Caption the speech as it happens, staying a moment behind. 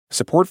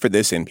Support for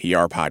this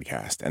NPR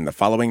podcast and the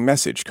following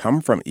message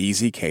come from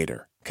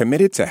ezCater,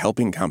 committed to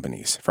helping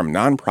companies, from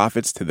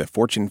nonprofits to the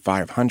Fortune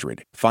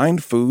 500,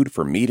 find food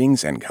for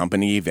meetings and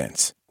company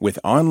events. With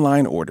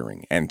online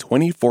ordering and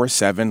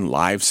 24/7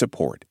 live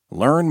support.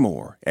 Learn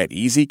more at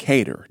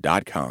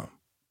ezCater.com.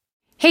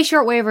 Hey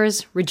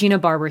shortwavers, Regina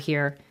Barber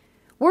here.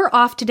 We're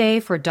off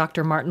today for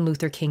Dr. Martin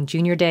Luther King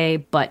Jr. Day,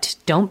 but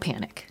don't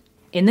panic.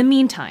 In the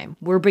meantime,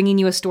 we're bringing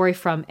you a story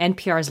from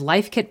NPR's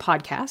Life Kit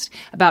podcast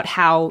about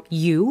how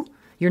you,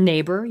 your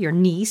neighbor, your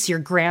niece, your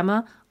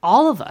grandma,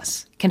 all of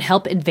us can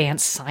help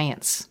advance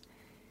science.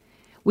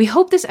 We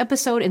hope this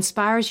episode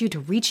inspires you to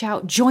reach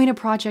out, join a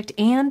project,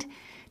 and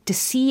to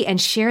see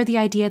and share the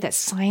idea that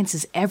science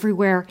is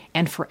everywhere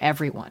and for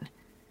everyone.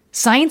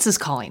 Science is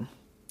calling.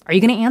 Are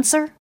you going to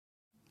answer?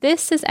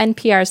 This is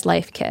NPR's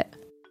Life Kit.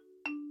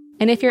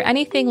 And if you're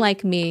anything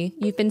like me,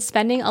 you've been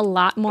spending a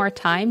lot more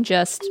time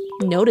just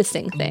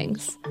noticing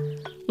things,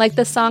 like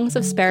the songs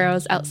of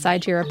sparrows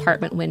outside your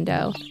apartment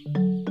window,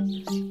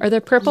 or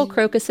the purple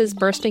crocuses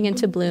bursting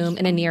into bloom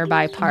in a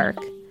nearby park.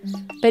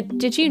 But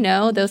did you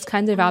know those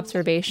kinds of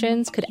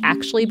observations could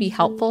actually be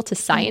helpful to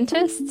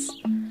scientists?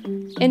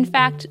 In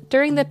fact,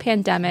 during the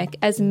pandemic,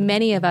 as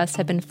many of us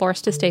have been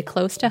forced to stay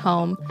close to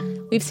home,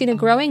 we've seen a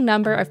growing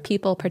number of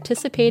people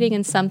participating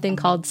in something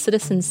called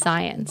citizen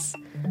science.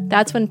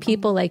 That's when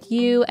people like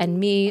you and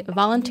me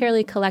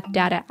voluntarily collect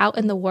data out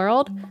in the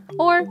world,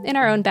 or in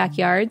our own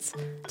backyards,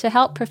 to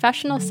help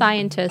professional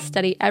scientists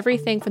study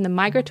everything from the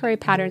migratory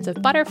patterns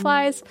of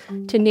butterflies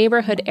to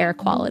neighborhood air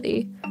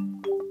quality.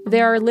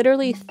 There are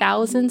literally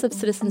thousands of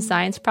citizen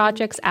science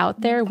projects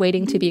out there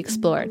waiting to be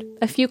explored,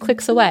 a few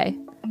clicks away.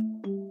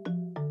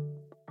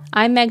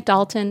 I'm Meg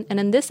Dalton, and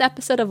in this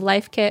episode of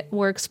Life Kit,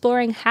 we're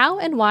exploring how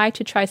and why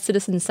to try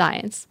citizen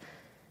science.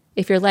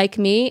 If you're like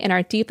me and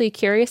are deeply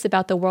curious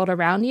about the world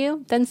around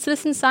you, then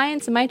citizen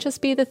science might just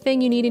be the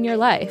thing you need in your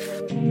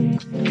life.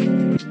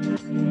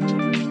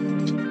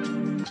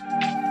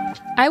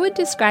 I would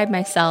describe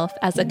myself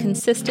as a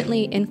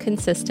consistently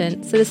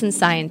inconsistent citizen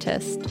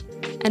scientist.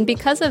 And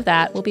because of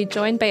that, we'll be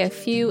joined by a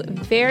few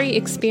very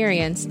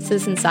experienced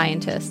citizen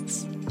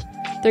scientists.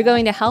 They're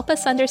going to help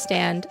us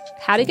understand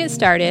how to get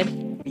started.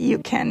 You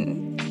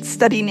can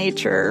study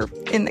nature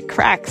in the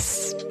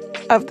cracks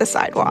of the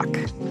sidewalk.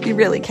 You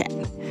really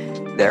can.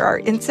 There are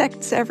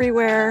insects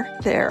everywhere.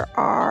 There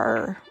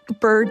are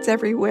birds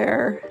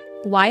everywhere.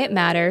 Why it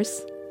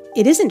matters.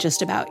 It isn't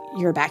just about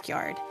your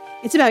backyard.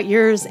 It's about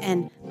yours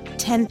and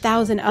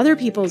 10,000 other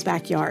people's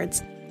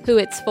backyards. Who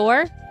it's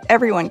for.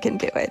 Everyone can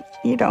do it.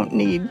 You don't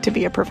need to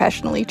be a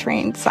professionally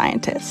trained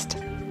scientist.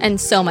 And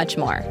so much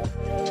more.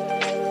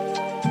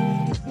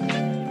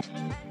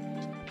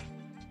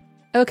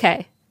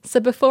 Okay, so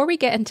before we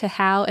get into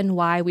how and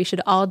why we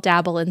should all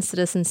dabble in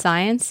citizen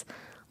science,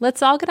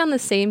 let's all get on the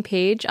same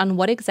page on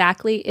what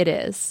exactly it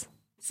is.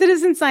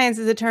 Citizen science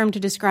is a term to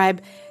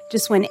describe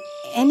just when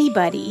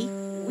anybody,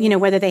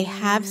 whether they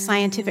have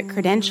scientific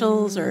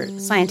credentials or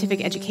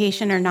scientific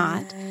education or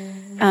not,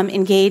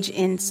 engage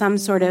in some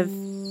sort of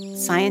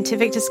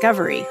scientific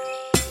discovery.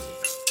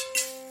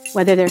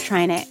 Whether they're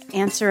trying to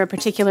answer a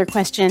particular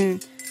question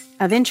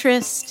of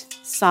interest,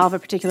 solve a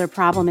particular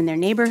problem in their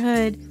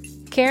neighborhood.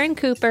 Karen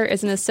Cooper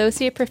is an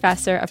associate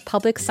professor of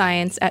public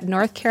science at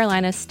North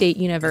Carolina State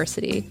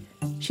University.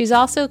 She's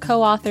also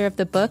co-author of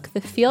the book,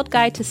 The Field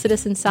Guide to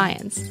Citizen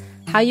Science,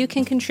 How You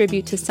Can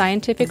Contribute to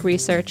Scientific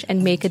Research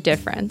and Make a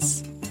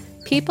Difference.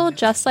 People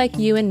just like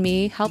you and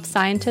me help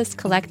scientists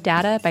collect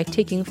data by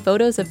taking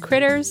photos of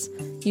critters,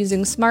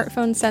 using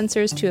smartphone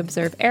sensors to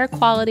observe air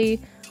quality,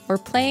 or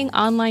playing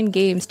online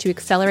games to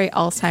accelerate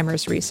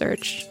Alzheimer's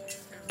research.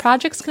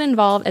 Projects can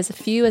involve as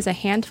few as a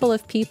handful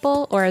of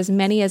people or as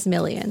many as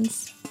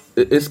millions.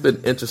 It's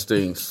been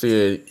interesting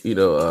seeing,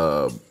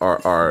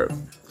 our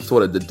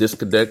sort of the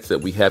disconnect that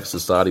we have in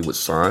society with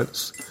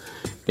science.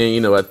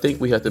 And, I think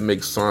we have to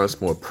make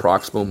science more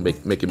proximal,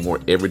 make it more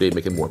everyday,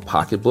 make it more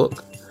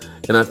pocketbook.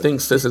 And I think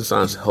citizen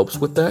science helps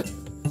with that.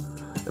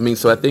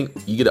 So I think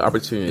you get an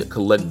opportunity to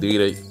collect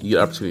data, you get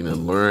an opportunity to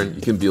learn,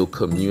 you can build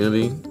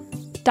community.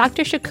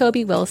 Dr.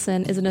 Jacoby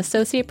Wilson is an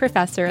associate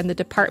professor in the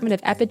Department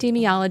of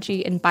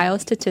Epidemiology and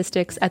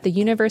Biostatistics at the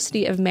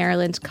University of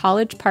Maryland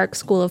College Park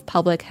School of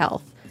Public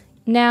Health.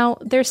 Now,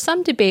 there's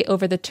some debate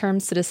over the term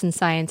citizen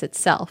science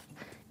itself,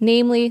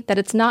 namely that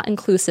it's not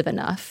inclusive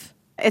enough.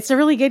 It's a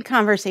really good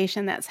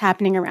conversation that's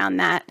happening around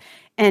that,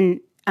 and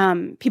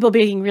people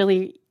being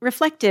really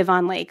reflective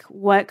on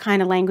what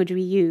kind of language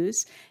we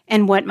use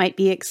and what might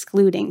be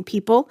excluding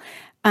people.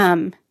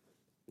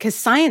 Because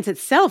science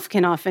itself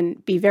can often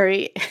be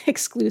very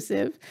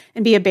exclusive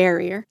and be a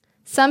barrier.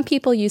 Some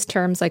people use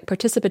terms like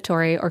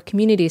participatory or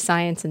community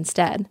science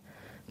instead.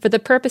 For the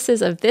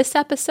purposes of this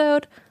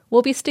episode,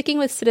 we'll be sticking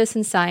with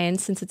citizen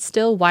science since it's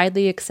still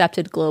widely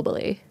accepted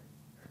globally.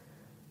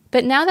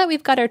 But now that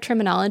we've got our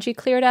terminology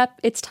cleared up,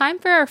 it's time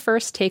for our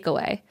first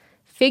takeaway.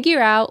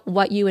 Figure out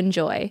what you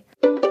enjoy.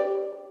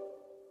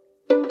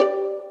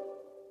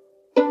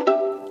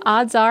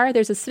 Odds are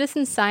there's a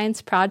citizen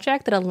science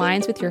project that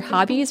aligns with your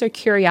hobbies or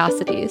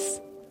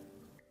curiosities.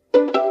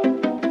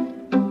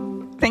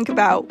 think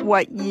about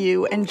what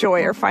you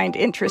enjoy or find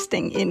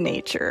interesting in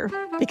nature,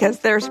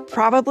 because there's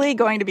probably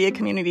going to be a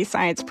community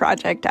science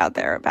project out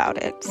there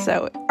about it.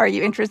 So are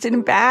you interested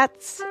in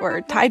bats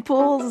or tide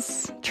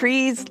pools,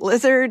 trees,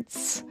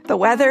 lizards, the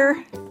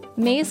weather?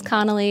 Maze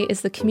Connolly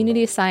is the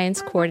community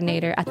science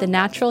coordinator at the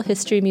Natural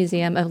History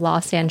Museum of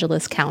Los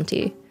Angeles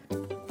County.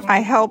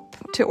 I help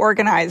to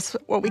organize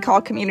what we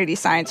call community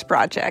science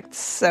projects.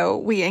 So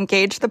we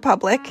engage the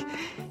public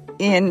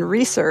in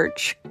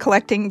research,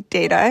 collecting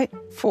data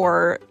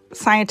for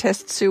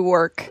scientists who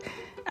work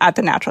at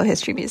the Natural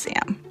History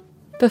Museum.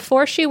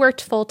 Before she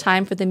worked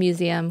full-time for the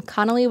museum,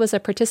 Connolly was a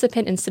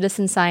participant in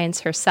citizen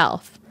science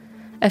herself.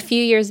 A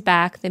few years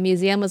back, the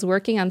museum was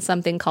working on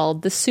something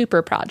called the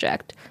Super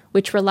Project,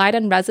 which relied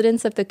on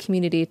residents of the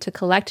community to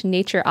collect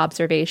nature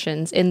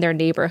observations in their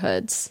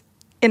neighborhoods.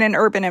 In an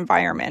urban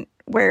environment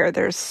where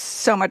there's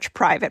so much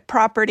private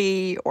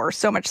property or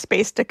so much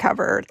space to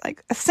cover,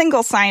 like a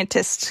single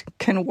scientist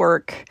can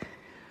work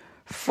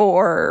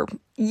for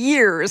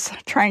years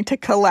trying to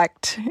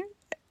collect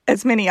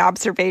as many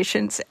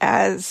observations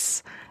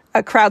as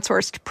a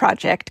crowdsourced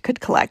project could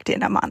collect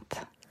in a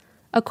month.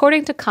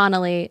 According to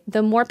Connolly,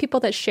 the more people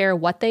that share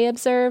what they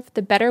observe,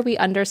 the better we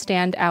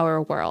understand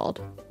our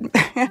world.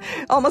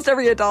 Almost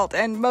every adult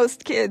and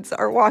most kids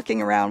are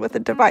walking around with a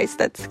device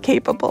that's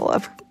capable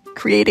of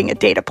creating a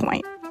data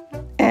point.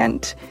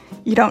 And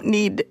you don't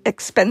need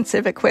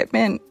expensive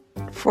equipment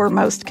for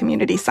most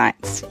community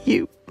science.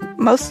 You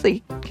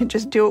mostly can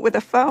just do it with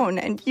a phone,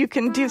 and you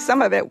can do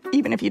some of it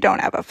even if you don't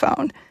have a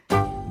phone.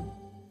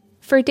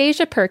 For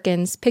Deja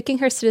Perkins, picking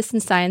her citizen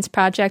science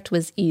project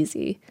was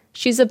easy.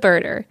 She's a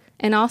birder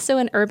and also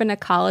an urban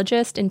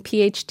ecologist and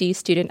PhD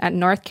student at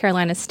North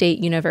Carolina State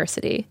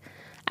University.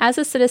 As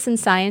a citizen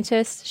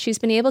scientist, she's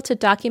been able to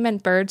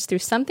document birds through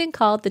something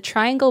called the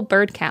Triangle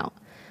Bird Count,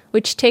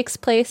 which takes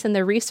place in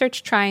the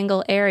Research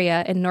Triangle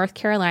area in North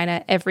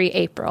Carolina every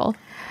April.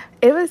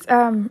 It was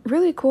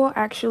really cool,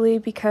 actually,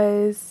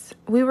 because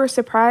we were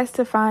surprised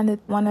to find that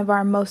one of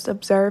our most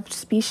observed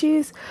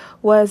species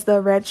was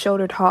the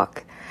red-shouldered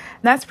hawk.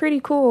 That's pretty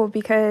cool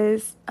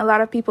because a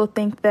lot of people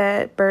think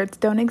that birds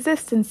don't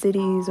exist in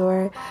cities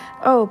or,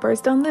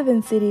 birds don't live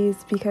in cities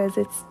because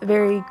it's a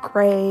very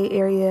gray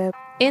area.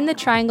 In the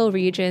Triangle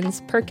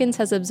regions, Perkins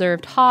has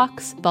observed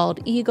hawks, bald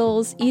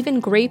eagles, even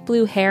great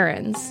blue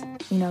herons.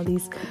 You know,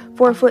 these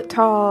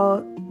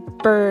 4-foot-tall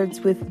birds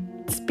with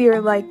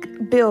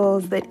spear-like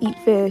bills that eat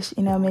fish.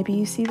 You know, maybe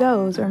you see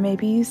those, or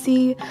maybe you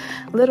see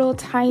little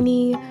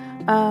tiny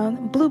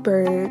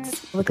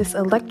bluebirds with this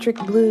electric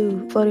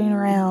blue floating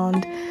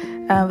around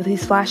with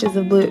these flashes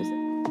of blues.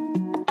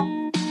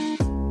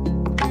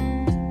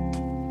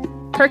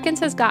 Perkins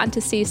has gotten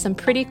to see some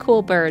pretty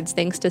cool birds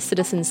thanks to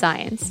citizen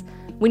science.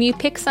 When you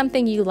pick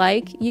something you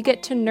like, you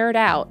get to nerd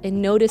out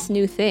and notice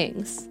new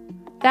things.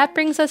 That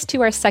brings us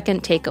to our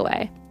second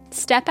takeaway.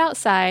 Step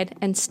outside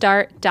and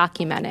start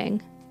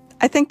documenting.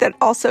 I think that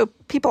also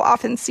people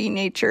often see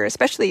nature,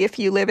 especially if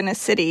you live in a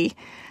city,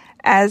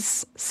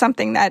 as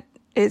something that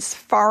is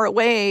far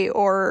away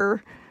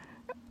or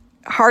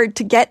hard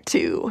to get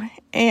to.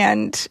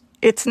 And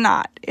it's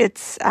not.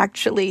 It's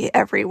actually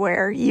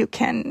everywhere. You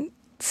can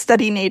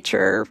study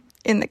nature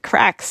in the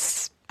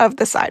cracks of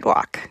the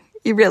sidewalk.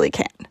 You really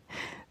can.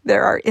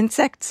 There are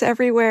insects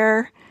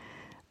everywhere.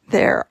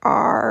 There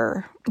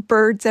are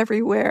birds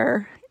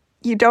everywhere.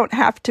 You don't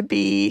have to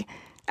be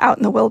out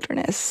in the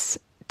wilderness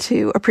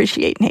to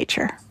appreciate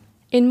nature.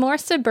 In more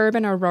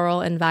suburban or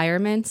rural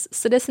environments,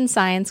 citizen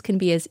science can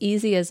be as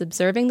easy as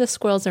observing the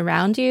squirrels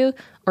around you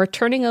or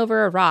turning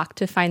over a rock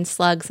to find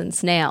slugs and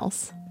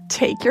snails.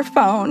 Take your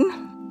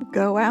phone,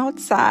 go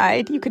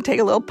outside. You can take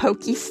a little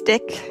pokey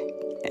stick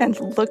and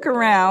look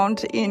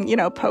around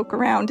poke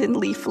around in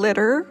leaf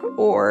litter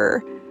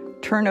or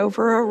turn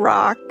over a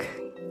rock.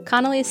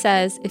 Connolly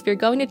says if you're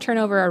going to turn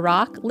over a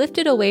rock, lift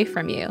it away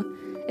from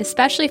you,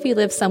 especially if you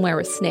live somewhere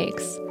with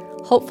snakes.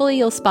 Hopefully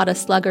you'll spot a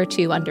slug or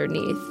two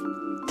underneath.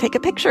 Take a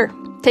picture.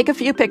 Take a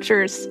few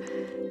pictures.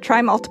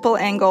 Try multiple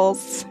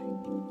angles.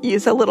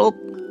 Use a little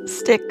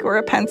stick or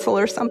a pencil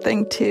or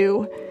something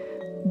to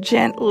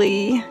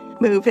gently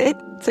move it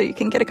so you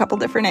can get a couple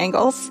different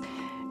angles.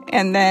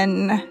 And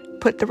then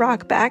put the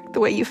rock back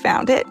the way you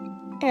found it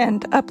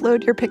and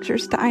upload your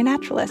pictures to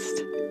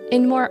iNaturalist.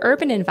 In more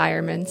urban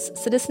environments,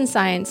 citizen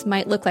science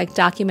might look like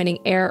documenting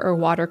air or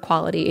water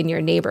quality in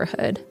your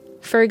neighborhood.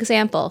 For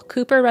example,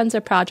 Cooper runs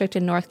a project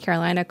in North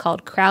Carolina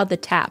called Crowd the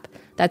Tap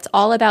that's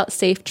all about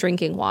safe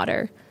drinking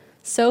water.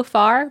 So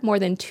far, more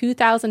than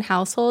 2,000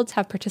 households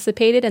have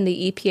participated in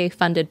the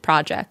EPA-funded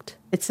project.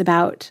 It's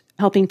about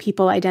helping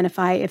people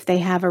identify if they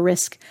have a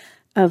risk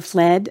of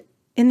lead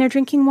in their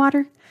drinking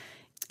water.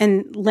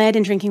 And lead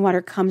in drinking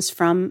water comes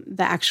from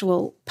the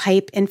actual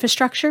pipe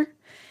infrastructure.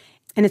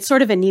 And it's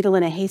sort of a needle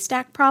in a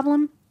haystack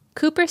problem.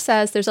 Cooper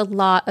says there's a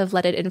lot of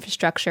leaded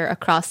infrastructure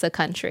across the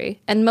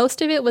country, and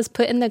most of it was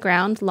put in the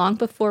ground long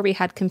before we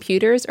had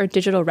computers or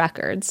digital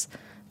records.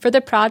 For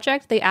the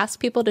project, they asked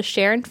people to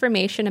share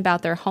information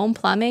about their home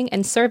plumbing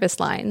and service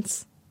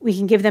lines. We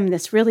can give them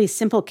this really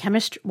simple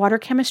water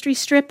chemistry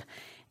strip,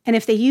 And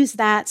if they use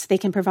that, so they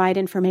can provide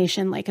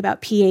information like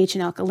about pH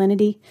and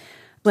alkalinity,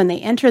 when they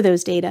enter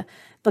those data,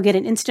 they'll get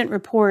an instant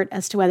report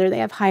as to whether they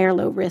have high or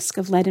low risk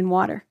of lead in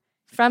water.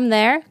 From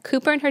there,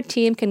 Cooper and her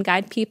team can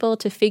guide people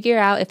to figure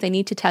out if they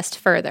need to test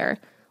further,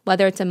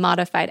 whether it's a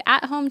modified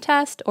at-home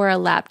test or a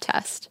lab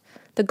test.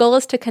 The goal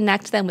is to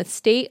connect them with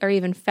state or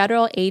even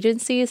federal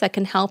agencies that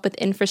can help with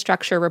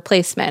infrastructure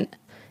replacement.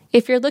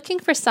 If you're looking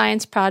for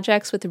science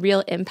projects with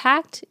real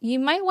impact, you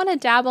might want to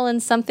dabble in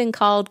something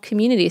called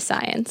community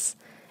science.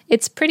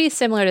 It's pretty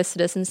similar to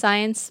citizen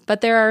science,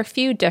 but there are a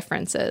few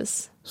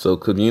differences. So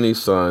community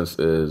science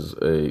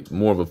is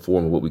more of a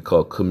form of what we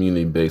call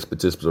community-based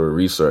participatory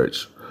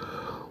research,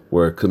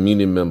 where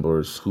community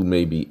members who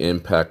may be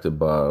impacted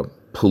by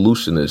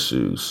pollution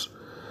issues,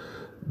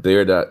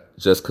 they're not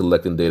just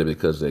collecting data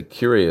because they're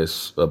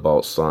curious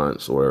about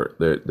science or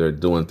they're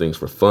doing things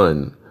for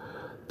fun.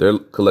 They're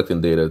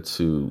collecting data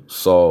to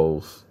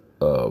solve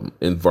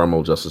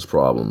environmental justice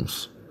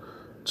problems,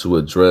 to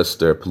address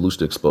their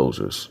pollution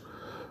exposures,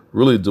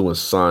 really doing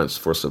science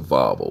for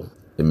survival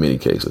in many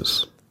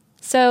cases.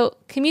 So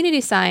community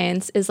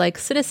science is like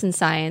citizen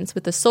science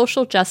with a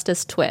social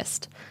justice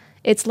twist.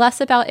 It's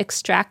less about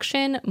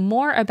extraction,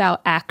 more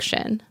about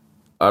action.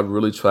 I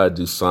really try to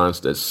do science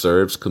that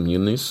serves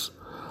communities.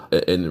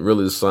 And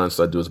really the science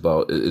I do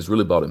is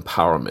really about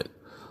empowerment.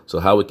 So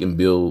how we can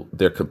build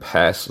their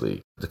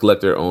capacity to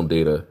collect their own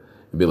data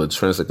and be able to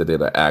translate the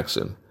data to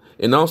action.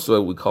 And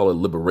also we call it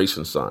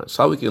liberation science,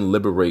 how we can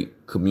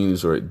liberate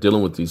communities who are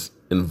dealing with these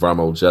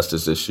environmental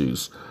justice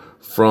issues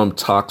from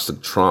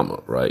toxic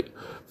trauma, right?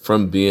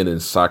 From being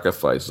in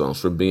sacrifice zones,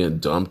 from being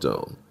dumped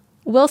on.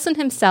 Wilson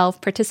himself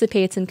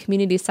participates in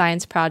community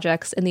science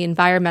projects in the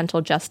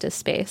environmental justice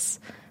space.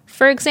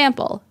 For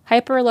example,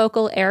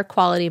 hyperlocal air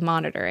quality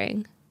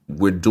monitoring.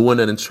 We're doing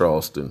it in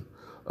Charleston.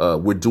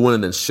 We're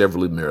doing it in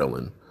Cheverly,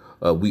 Maryland.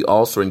 We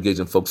also are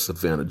engaging folks in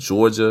Savannah,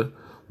 Georgia.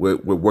 We're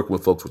working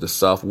with folks with the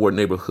South Ward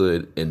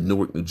neighborhood in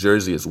Newark, New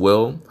Jersey as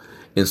well.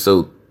 And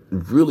so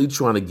really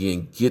trying to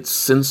get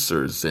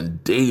sensors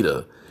and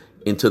data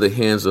into the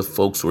hands of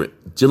folks who are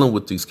dealing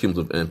with these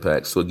cumulative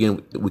impacts. So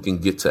again, we can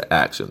get to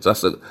actions.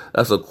 That's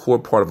a core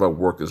part of our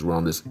work is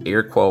around this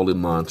air quality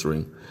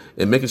monitoring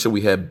and making sure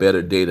we have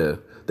better data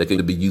that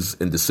can be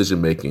used in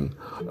decision-making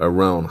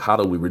around how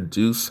do we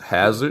reduce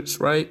hazards,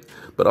 right?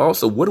 But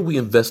also, where do we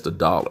invest the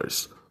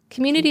dollars?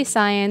 Community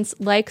science,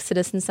 like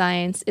citizen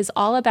science, is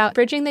all about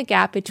bridging the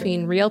gap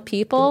between real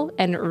people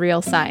and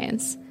real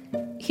science.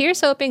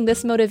 Here's hoping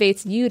this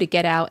motivates you to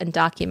get out and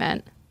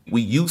document.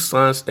 We use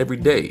science every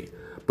day,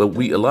 but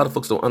a lot of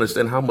folks don't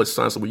understand how much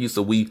science we use.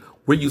 So we're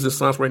using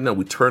science right now.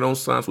 We turn on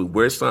science, we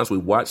wear science, we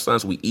watch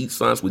science, we eat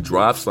science, we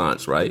drive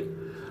science, right?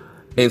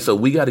 And so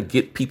we got to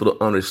get people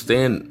to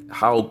understand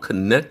how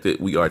connected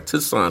we are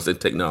to science and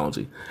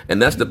technology. And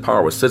that's the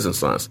power of citizen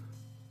science.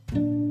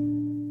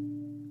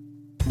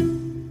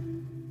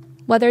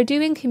 Whether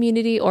doing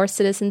community or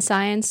citizen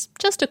science,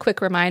 just a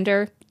quick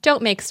reminder,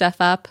 don't make stuff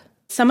up.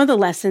 Some of the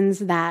lessons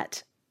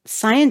that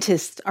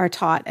scientists are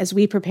taught as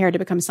we prepare to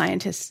become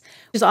scientists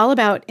is all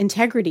about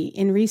integrity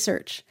in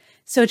research.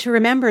 So to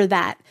remember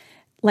that,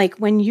 like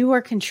when you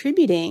are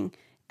contributing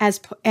as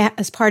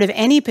part of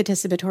any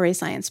participatory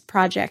science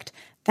project,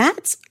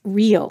 that's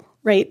real,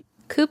 right?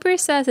 Cooper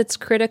says it's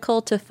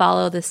critical to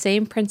follow the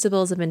same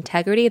principles of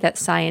integrity that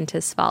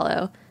scientists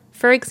follow.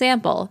 For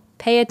example,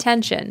 pay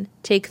attention,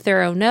 take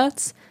thorough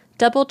notes,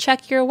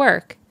 double-check your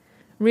work.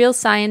 Real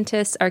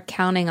scientists are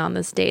counting on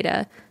this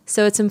data,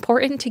 so it's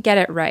important to get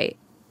it right.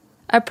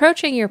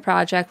 Approaching your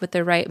project with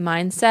the right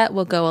mindset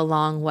will go a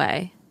long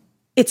way.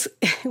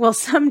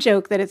 Some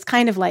joke that it's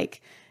kind of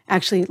like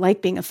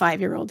being a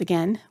 5-year-old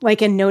again,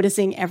 like in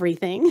noticing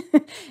everything,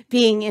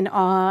 being in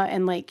awe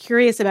and like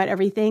curious about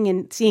everything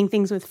and seeing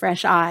things with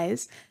fresh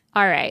eyes.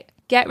 All right,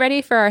 get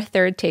ready for our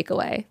third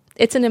takeaway.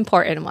 It's an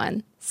important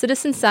one.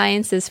 Citizen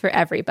science is for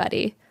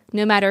everybody.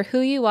 No matter who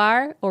you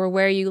are or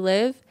where you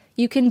live,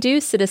 you can do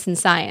citizen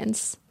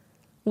science.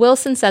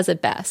 Wilson says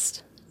it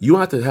best. You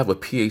don't have to have a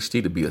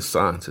PhD to be a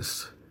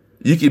scientist.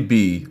 You could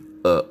be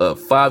a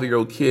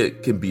 5-year-old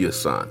kid can be a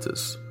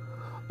scientist.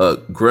 A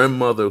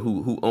grandmother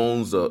who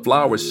owns a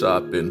flower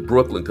shop in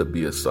Brooklyn could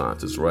be a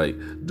scientist, right?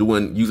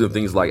 Using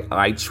things like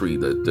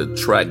iTree to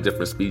track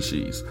different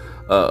species.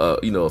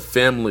 A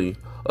family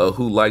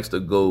who likes to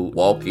go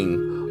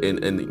walking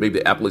in maybe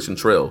the Appalachian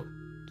Trail.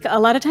 A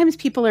lot of times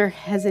people are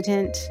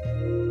hesitant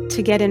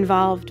to get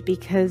involved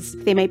because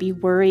they might be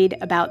worried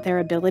about their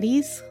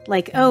abilities.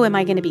 Like, oh, am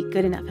I going to be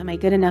good enough? Am I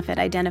good enough at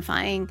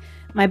identifying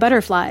my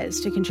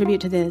butterflies to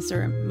contribute to this,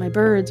 or my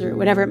birds, or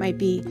whatever it might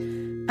be?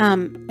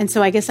 And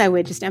so I guess I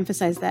would just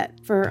emphasize that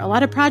for a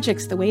lot of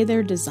projects, the way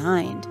they're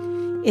designed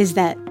is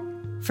that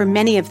for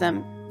many of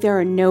them, there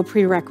are no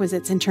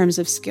prerequisites in terms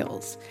of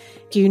skills.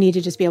 You need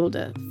to just be able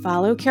to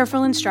follow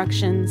careful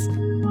instructions.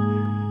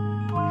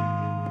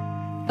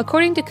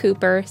 According to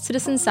Cooper,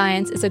 citizen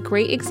science is a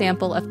great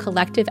example of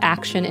collective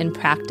action in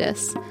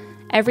practice.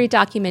 Every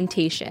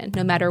documentation,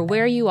 no matter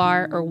where you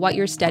are or what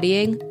you're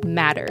studying,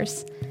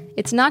 matters.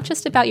 It's not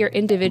just about your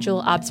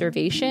individual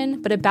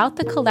observation, but about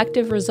the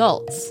collective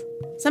results.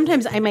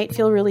 sometimes I might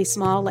feel really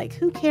small, like,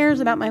 who cares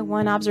about my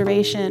one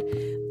observation?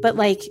 But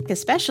like,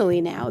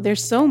 especially now,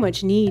 there's so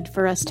much need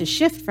for us to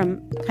shift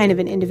from kind of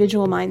an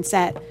individual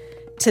mindset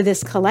to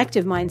this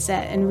collective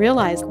mindset and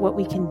realize what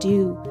we can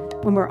do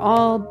when we're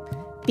all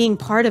being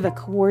part of a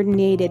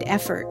coordinated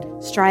effort,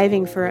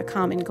 striving for a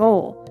common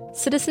goal.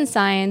 Citizen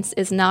science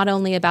is not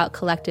only about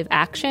collective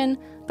action,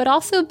 but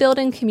also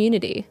building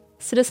community.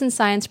 Citizen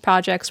science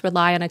projects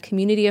rely on a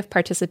community of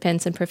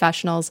participants and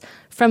professionals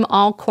from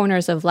all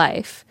corners of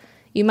life.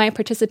 You might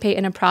participate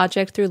in a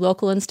project through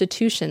local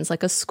institutions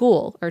like a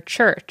school or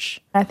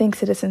church. I think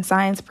citizen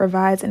science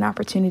provides an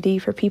opportunity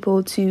for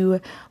people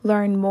to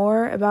learn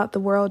more about the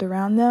world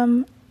around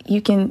them.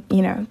 You can,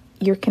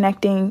 you're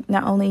connecting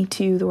not only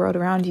to the world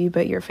around you,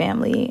 but your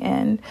family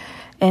and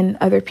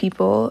other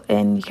people,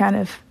 and you kind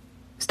of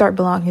start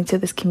belonging to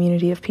this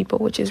community of people,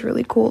 which is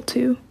really cool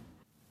too.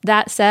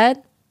 That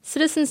said,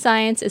 citizen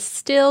science is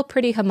still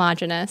pretty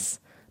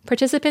homogenous.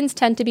 Participants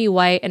tend to be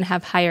white and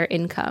have higher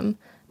income.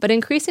 But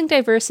increasing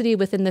diversity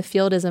within the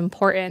field is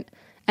important,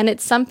 and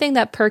it's something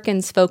that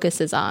Perkins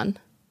focuses on.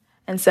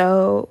 And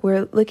so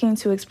we're looking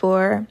to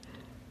explore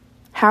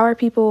how are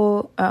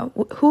people,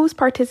 who's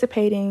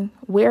participating,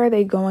 where are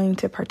they going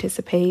to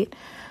participate?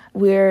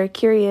 We're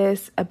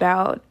curious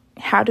about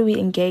how do we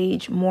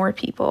engage more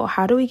people?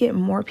 How do we get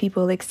more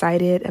people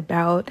excited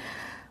about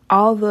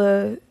all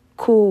the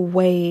cool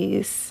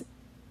ways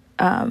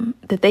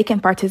that they can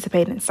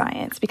participate in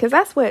science, because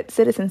that's what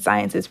citizen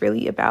science is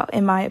really about,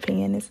 in my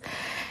opinion,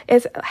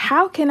 is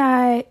how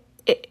can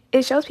it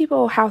shows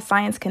people how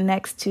science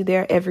connects to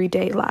their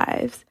everyday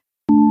lives.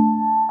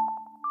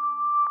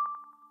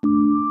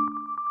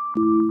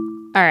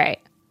 All right,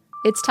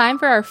 it's time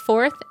for our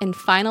fourth and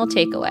final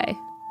takeaway.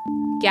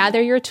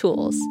 Gather your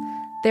tools.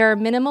 There are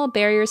minimal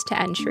barriers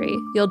to entry.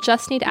 You'll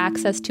just need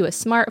access to a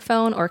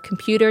smartphone or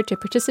computer to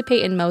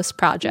participate in most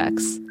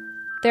projects.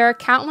 There are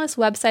countless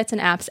websites and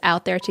apps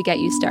out there to get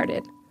you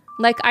started,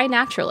 like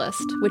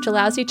iNaturalist, which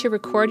allows you to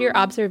record your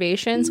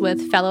observations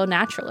with fellow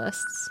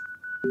naturalists.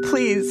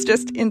 Please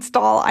just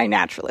install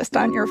iNaturalist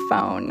on your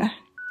phone.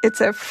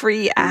 It's a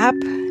free app.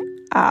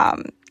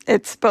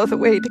 It's both a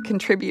way to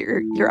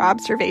contribute your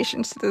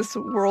observations to this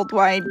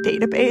worldwide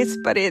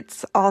database, but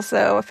it's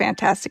also a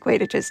fantastic way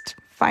to just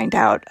find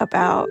out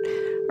about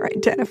or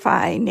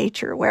identify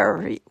nature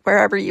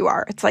wherever you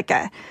are. It's like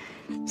a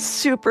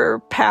super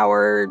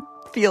powered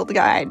field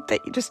guide that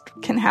you just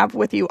can have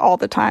with you all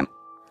the time.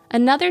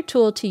 Another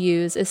tool to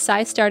use is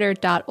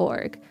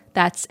scistarter.org.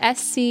 That's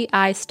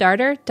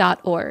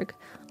scistarter.org.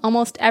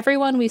 Almost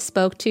everyone we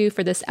spoke to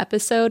for this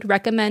episode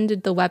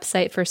recommended the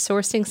website for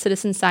sourcing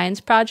citizen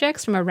science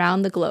projects from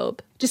around the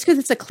globe. Just because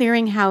it's a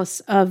clearinghouse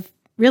of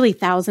really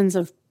thousands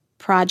of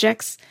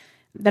projects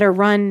that are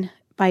run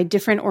by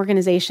different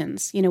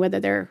organizations, whether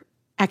they're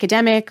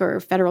academic or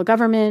federal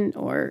government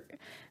or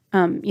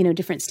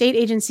different state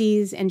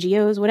agencies,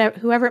 NGOs,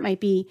 whoever it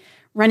might be,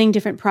 running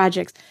different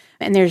projects.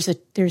 And there's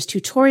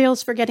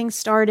tutorials for getting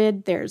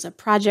started. There's a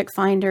project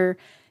finder,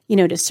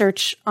 to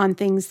search on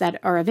things that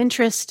are of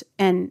interest.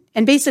 And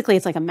basically,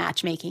 it's like a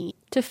matchmaking.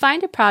 To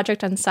find a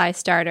project on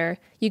SciStarter,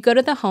 you go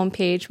to the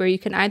homepage where you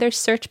can either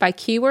search by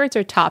keywords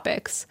or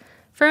topics.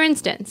 For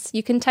instance,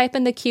 you can type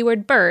in the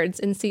keyword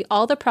birds and see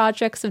all the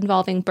projects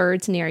involving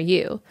birds near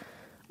you.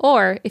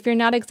 Or, if you're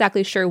not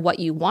exactly sure what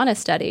you want to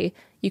study,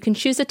 you can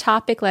choose a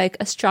topic like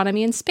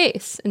astronomy and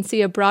space and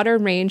see a broader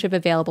range of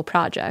available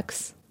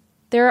projects.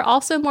 There are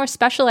also more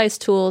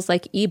specialized tools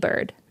like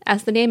eBird.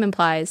 As the name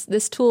implies,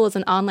 this tool is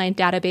an online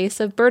database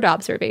of bird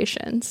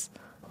observations.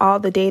 All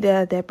the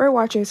data that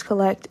birdwatchers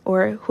collect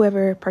or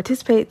whoever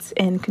participates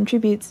and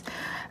contributes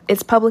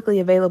is publicly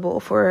available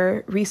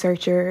for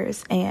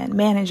researchers and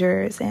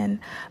managers and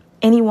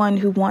anyone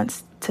who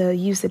wants to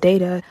use the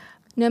data.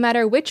 No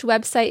matter which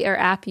website or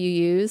app you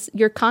use,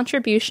 your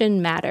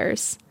contribution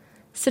matters.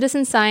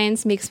 Citizen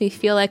science makes me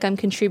feel like I'm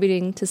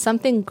contributing to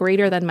something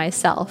greater than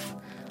myself,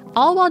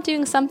 all while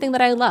doing something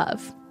that I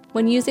love.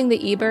 When using the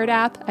eBird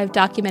app, I've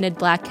documented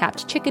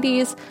black-capped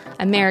chickadees,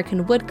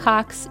 American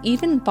woodcocks,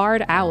 even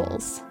barred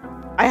owls.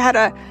 I had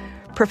a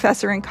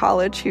professor in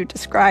college who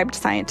described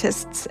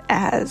scientists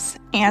as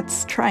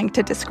ants trying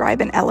to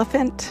describe an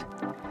elephant.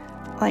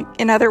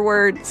 In other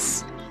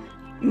words,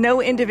 no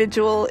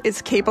individual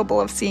is capable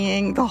of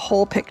seeing the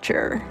whole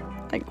picture.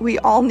 We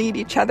all need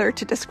each other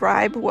to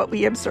describe what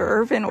we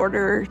observe in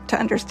order to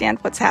understand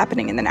what's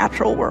happening in the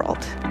natural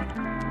world.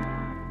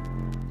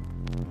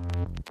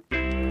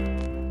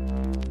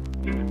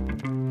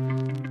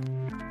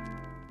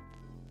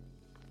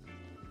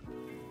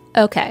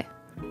 Okay,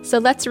 so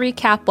let's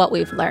recap what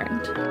we've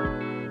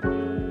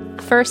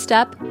learned. First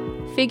up,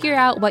 figure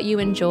out what you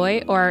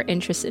enjoy or are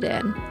interested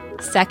in.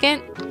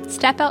 Second,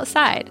 step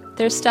outside.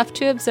 There's stuff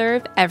to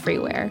observe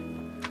everywhere.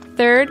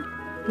 Third,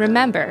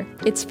 remember,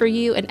 it's for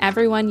you and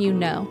everyone you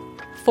know.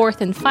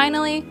 Fourth and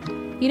finally,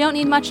 you don't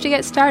need much to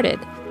get started.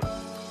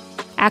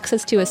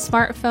 Access to a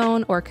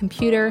smartphone or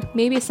computer,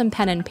 maybe some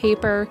pen and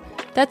paper,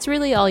 that's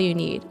really all you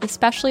need,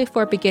 especially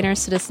for beginner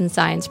citizen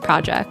science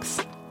projects.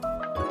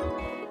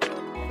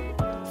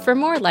 For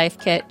more Life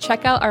Kit,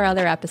 check out our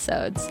other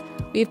episodes.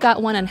 We've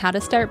got one on how to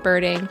start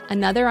birding,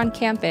 another on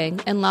camping,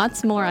 and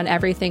lots more on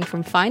everything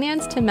from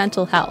finance to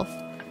mental health.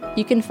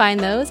 You can find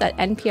those at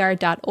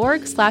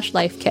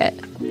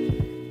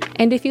npr.org/lifekit.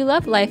 And if you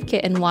love Life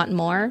Kit and want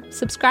more,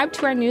 subscribe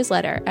to our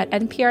newsletter at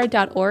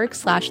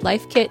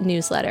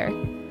npr.org/lifekitnewsletter.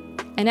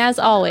 And as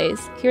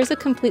always, here's a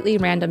completely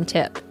random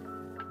tip.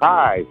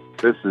 Hi,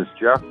 this is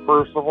Jeff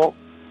Percival.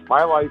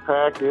 My life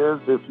hack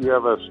is if you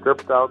have a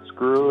stripped out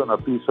screw in a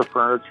piece of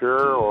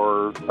furniture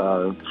or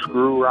a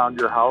screw around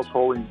your house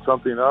holding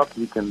something up,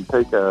 you can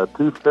take a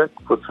toothpick,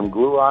 put some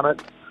glue on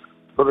it,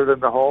 put it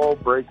in the hole,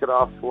 break it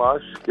off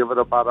flush, give it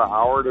about an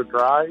hour to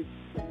dry,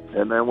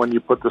 and then when you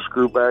put the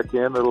screw back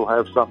in, it'll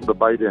have something to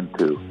bite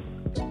into.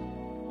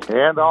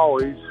 And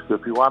always,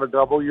 if you want to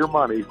double your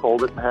money,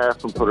 fold it in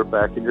half and put it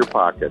back in your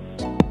pocket.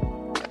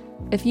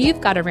 If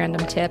you've got a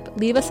random tip,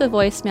 leave us a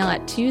voicemail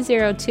at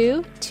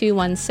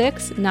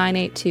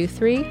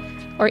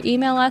 202-216-9823 or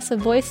email us a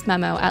voice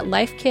memo at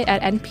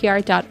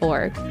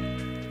lifekit@npr.org.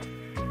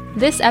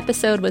 This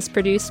episode was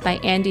produced by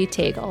Andy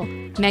Tagle.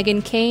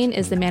 Megan Kane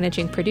is the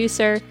managing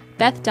producer.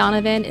 Beth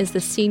Donovan is the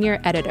senior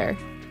editor.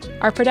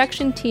 Our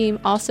production team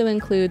also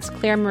includes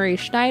Claire Marie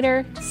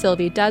Schneider,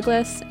 Sylvie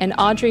Douglas, and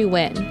Audrey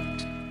Nguyen.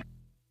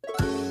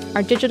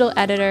 Our digital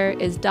editor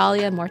is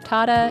Dahlia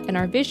Mortada, and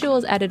our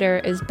visuals editor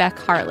is Beck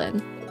Harlan.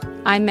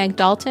 I'm Meg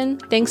Dalton.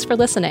 Thanks for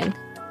listening.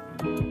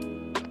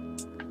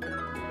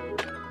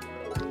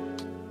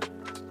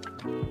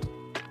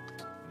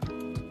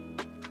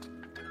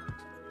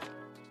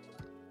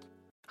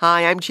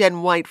 Hi, I'm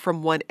Jen White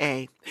from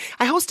 1A.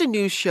 I host a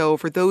news show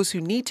for those who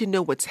need to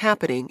know what's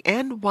happening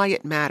and why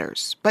it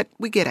matters. But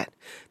we get it.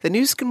 The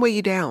news can weigh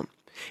you down.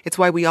 It's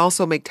why we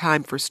also make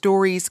time for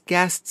stories,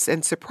 guests,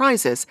 and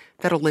surprises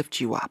that'll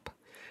lift you up.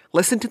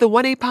 Listen to the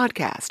 1A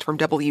podcast from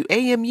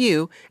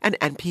WAMU and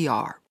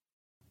NPR.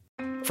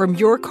 From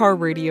your car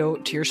radio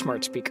to your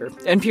smart speaker,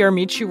 NPR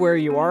meets you where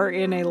you are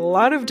in a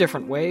lot of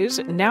different ways.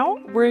 Now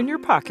we're in your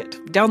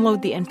pocket.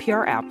 Download the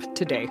NPR app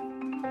today.